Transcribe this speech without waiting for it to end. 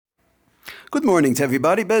Good morning to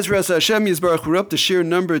everybody. Bezras Hashem Yisbarach. We're up to shir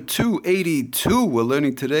number 282. We're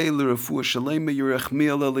learning today L'Refuah Shalema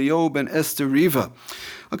Yerachmiel Eliyahu ben Esther Riva.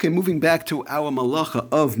 Okay, moving back to our malacha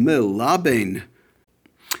of Melaben.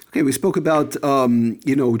 Okay, we spoke about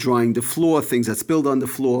drying the floor, things that spilled on the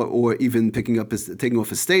floor, or even taking off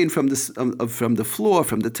a stain from the floor,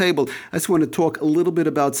 from the table. I just want to talk a little bit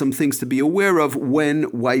about some things to be aware of when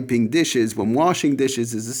wiping dishes. When washing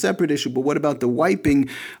dishes is a separate issue, but what about the wiping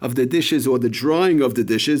of the dishes or the drying of the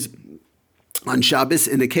dishes on Shabbos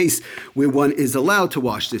in a case where one is allowed to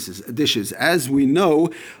wash dishes? As we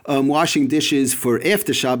know, washing dishes for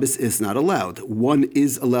after Shabbos is not allowed. One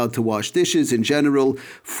is allowed to wash dishes in general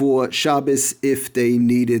for Shabbos if they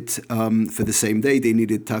need it for the same day. They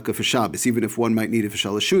need it taka for Shabbos, even if one might need it for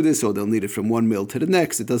Shalashudis, or they'll need it from one meal to the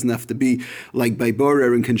next. It doesn't have to be like by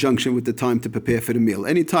borer in conjunction with the time to prepare for the meal.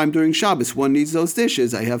 Anytime during Shabbos, one needs those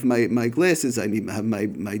dishes. I have my glasses, I have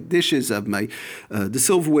my dishes, I have the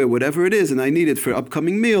silverware, whatever it is, and I need it for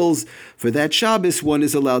upcoming meals. For that Shabbos, one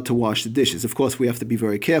is allowed to wash the dishes. Of course, we have to be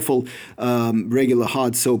very careful. Regular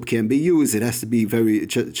hard soap can be used. It has to be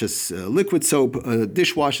just liquid soap,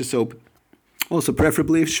 dishwasher soap. Also,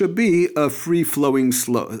 preferably, it should be a free-flowing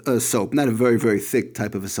soap, not a very, very thick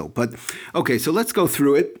type of a soap. But, okay, so let's go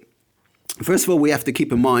through it. First of all, we have to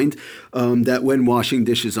keep in mind that when washing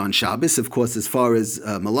dishes on Shabbos, of course, as far as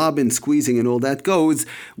malabin, squeezing and all that goes,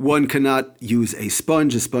 one cannot use a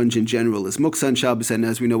sponge. A sponge in general is muksa on Shabbos, and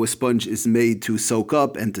as we know, a sponge is made to soak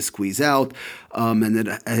up and to squeeze out, and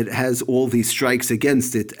it has all these strikes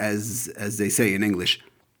against it, as they say in English.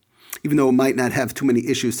 Even though it might not have too many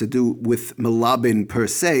issues to do with malabin per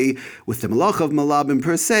se, with the malacha of malabin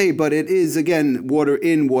per se, but it is, again, water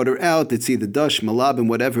in, water out. It's either dush, malabin,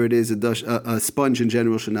 whatever it is, a sponge in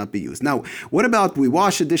general should not be used. Now, what about we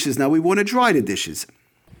wash the dishes, now we want to dry the dishes?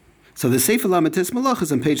 So the Sefer Lamites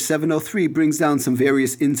Malachas on page 703 brings down some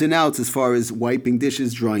various ins and outs as far as wiping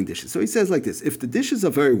dishes, drying dishes. So he says like this: if the dishes are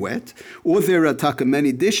very wet, or there are taka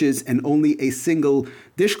many dishes and only a single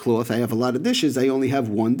dishcloth, I have a lot of dishes, I only have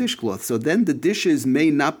one dishcloth. So then the dishes may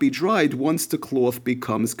not be dried once the cloth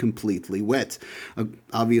becomes completely wet.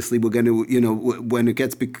 Obviously, we're going to, when it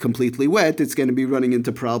gets completely wet, it's going to be running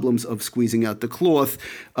into problems of squeezing out the cloth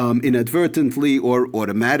inadvertently or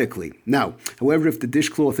automatically. Now, however, if the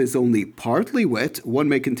dishcloth is only partly wet, one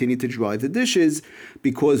may continue to dry the dishes,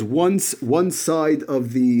 because once one side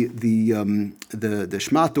of the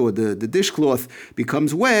shmat or the dishcloth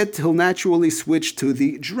becomes wet, he'll naturally switch to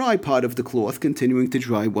the dry part of the cloth, continuing to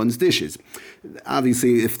dry one's dishes.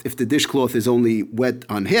 Obviously, if the dishcloth is only wet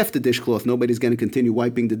on half the dishcloth, nobody's going to continue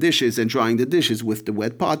wiping the dishes and drying the dishes with the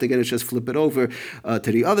wet part. They're going to just flip it over to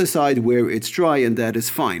the other side where it's dry, and that is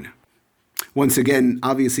fine. Once again,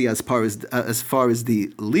 obviously, as far as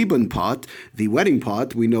the Liban part, the wetting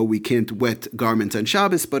part, we know we can't wet garments on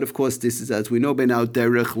Shabbos, but of course, this is, as we know by now,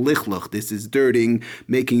 derech lichloch. This is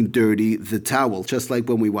making dirty the towel. Just like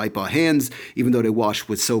when we wipe our hands, even though they wash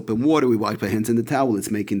with soap and water, we wipe our hands in the towel.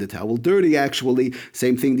 It's making the towel dirty, actually.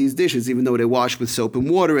 Same thing, these dishes, even though they wash with soap and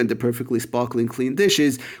water and they're perfectly sparkling, clean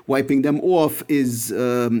dishes, wiping them off is,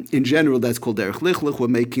 in general, that's called derech lichloch. We're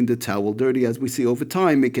making the towel dirty. As we see over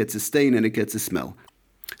time, it gets a stain and it gets a smell.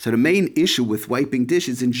 So the main issue with wiping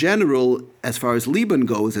dishes in general, as far as Liban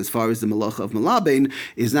goes, as far as the malacha of Malaben,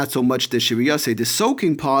 is not so much the shiriyase, the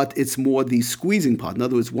soaking part, it's more the squeezing part. In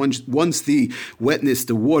other words, once the wetness,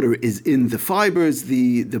 the water is in the fibers,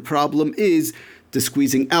 the problem is the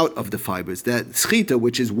squeezing out of the fibers, that schita,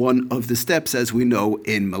 which is one of the steps, as we know,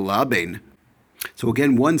 in Malaben. So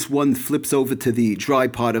again, once one flips over to the dry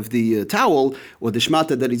part of the towel or the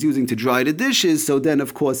shmata that he's using to dry the dishes, so then,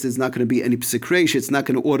 of course, there's not going to be any psikresh. It's not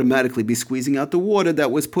going to automatically be squeezing out the water that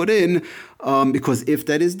was put in, because if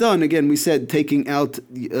that is done, again, we said taking out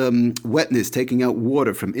wetness, taking out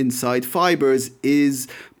water from inside fibers is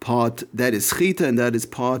part, that is chita, and that is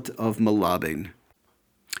part of malabin.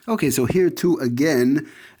 Okay, so here too, again,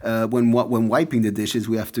 when wiping the dishes,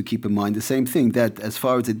 we have to keep in mind the same thing, that as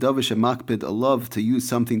far as the davish and makpid alav, to use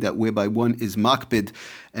something that whereby one is makpid,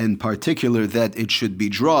 in particular that it should be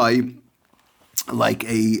dry, like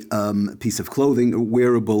a piece of clothing, a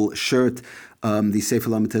wearable shirt. The Sefer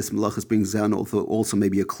Lamites Malachas brings down also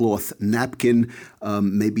maybe a cloth napkin,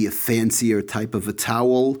 maybe a fancier type of a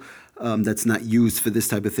towel. That's not used for this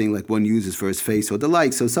type of thing like one uses for his face or the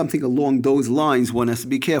like. So something along those lines, one has to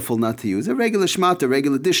be careful not to use. A regular shmata, a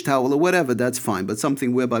regular dish towel or whatever, that's fine. But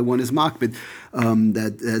something whereby one is makbid,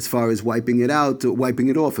 that as far as wiping it out, wiping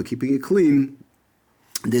it off or keeping it clean,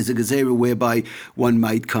 there's a gezerah whereby one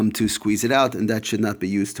might come to squeeze it out, and that should not be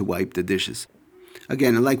used to wipe the dishes.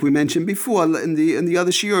 Again, like we mentioned before in the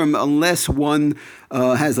other shiurim, unless one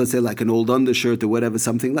has, let's say, like an old undershirt or whatever,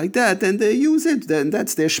 something like that, then they use it. Then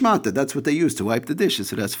that's their shmata. That's what they use to wipe the dishes.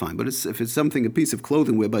 So that's fine. But if it's something, a piece of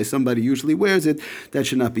clothing whereby somebody usually wears it, that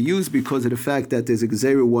should not be used because of the fact that there's a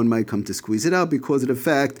gzeira, one might come to squeeze it out because of the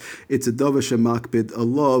fact it's a davar shemakbid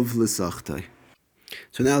alav l'sachtai.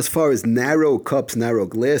 So now, as far as narrow cups, narrow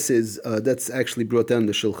glasses, that's actually brought down in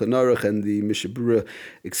the Shulchan Aruch, and the Mishnah Berurah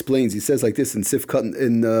explains. He says like this in Sifkat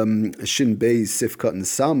in Shin Beis Sifkat and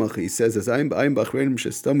Samach. He says as I'm bachrenim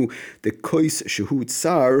shestamu the kois shehut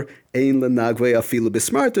sar ein lenagvei afilu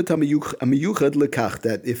besmarta tamiyuchad lekach,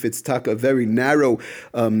 that if it's a very narrow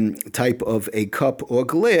type of a cup or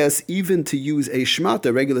glass, even to use a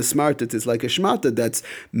shmata, regular smarta, is like a shmata that's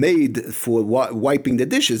made for wiping the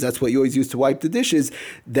dishes. That's what you always use to wipe the dishes.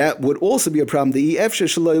 That would also be a problem. Because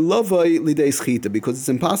it's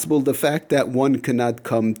impossible, the fact that one cannot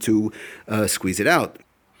come to squeeze it out.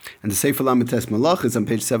 And the Sefer Lamites Malachas on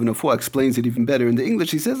page 704 explains it even better in the English.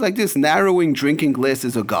 He says like this: narrowing drinking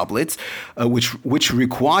glasses or goblets, which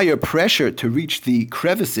require pressure to reach the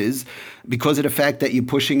crevices because of the fact that you're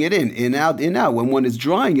pushing it in, out, in, out. When one is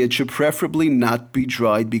drying it, should preferably not be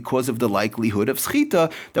dried because of the likelihood of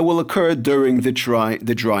schita that will occur during the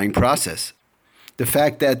drying process. The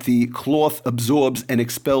fact that the cloth absorbs and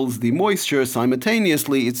expels the moisture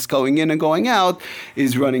simultaneously, it's going in and going out,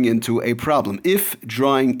 is running into a problem. If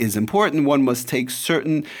drying is important, one must make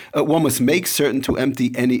certain to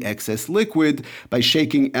empty any excess liquid by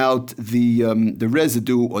shaking out the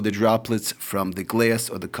residue or the droplets from the glass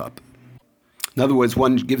or the cup. In other words,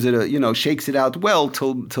 one gives it shakes it out well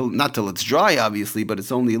till not till it's dry, obviously, but it's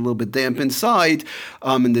only a little bit damp inside,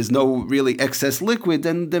 and there's no really excess liquid.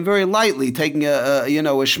 Then very lightly taking a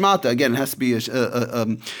shmata. Again, it has to be a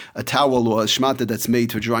towel or a shmata that's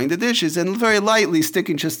made for drying the dishes, and very lightly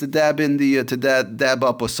sticking just to dab in to dab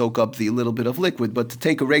up or soak up the little bit of liquid. But to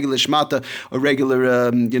take a regular shmata, a regular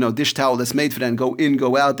dish towel that's made for that, and go in,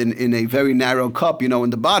 go out in a very narrow cup, in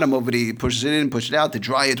the bottom over the pushes it in, push it out to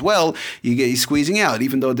dry it well, you squeezing out,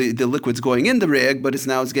 even though the liquid's going in the rag, but it's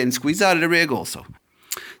getting squeezed out of the rag also.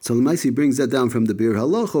 So Lamaisi brings that down from the Bir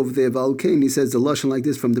Halach over there. Valkain, he says the lashon like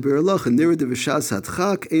this from the Bir Halach. Nira de v'shas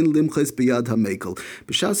hatchak ein limches biyad hamekel.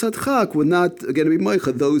 B'shas hatchak, we're not going to be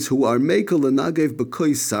meicha those who are mekel and nagev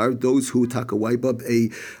b'kois sar, those who taka wipe up a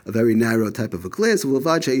very narrow type of a glass.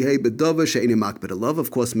 V'lavad she'hei b'dova she'eni makbet alav. Of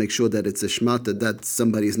course, make sure that it's a shmata that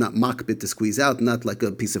somebody is not makbet to squeeze out, not like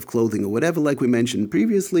a piece of clothing or whatever, like we mentioned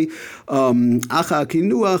previously. Acha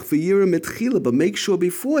kinuach v'yirim etchila, but make sure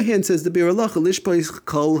beforehand, says the Bir Halach, lishpais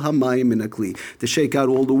kol hamayim in a kli, to shake out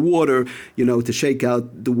all the water, to shake out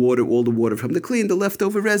all the water from the kli and the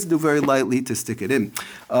leftover residue very lightly to stick it in.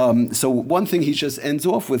 So one thing he just ends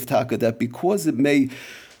off with, Taka, that because it may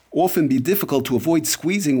often be difficult to avoid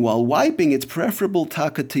squeezing while wiping, it's preferable,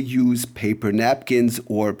 Taka, to use paper napkins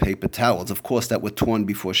or paper towels. Of course, that were torn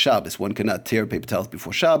before Shabbos. One cannot tear paper towels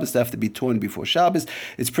before Shabbos. They have to be torn before Shabbos.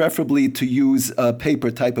 It's preferably to use a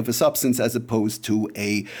paper type of a substance as opposed to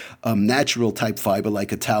a natural type fiber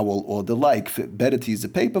like a towel or the like. Better to use a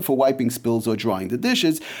paper for wiping spills or drying the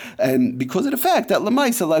dishes. And because of the fact that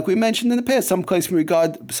Lamaisa, like we mentioned in the past, some place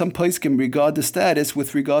can regard the status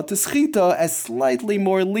with regard to schita as slightly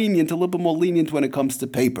more lenient, a little bit more lenient when it comes to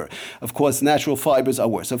paper. Of course, natural fibers are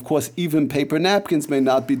worse. Of course, even paper napkins may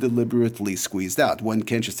not be deliberately squeezed out. One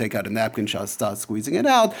can't just take out a napkin and start squeezing it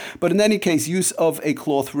out. But in any case, use of a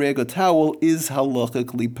cloth rag or towel is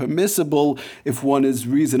halachically permissible if one is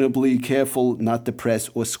reasonably careful not to press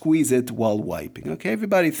or squeeze it while wiping. Okay,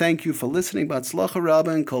 everybody, thank you for listening. Batzlacha Rabba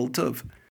and Kol Tov.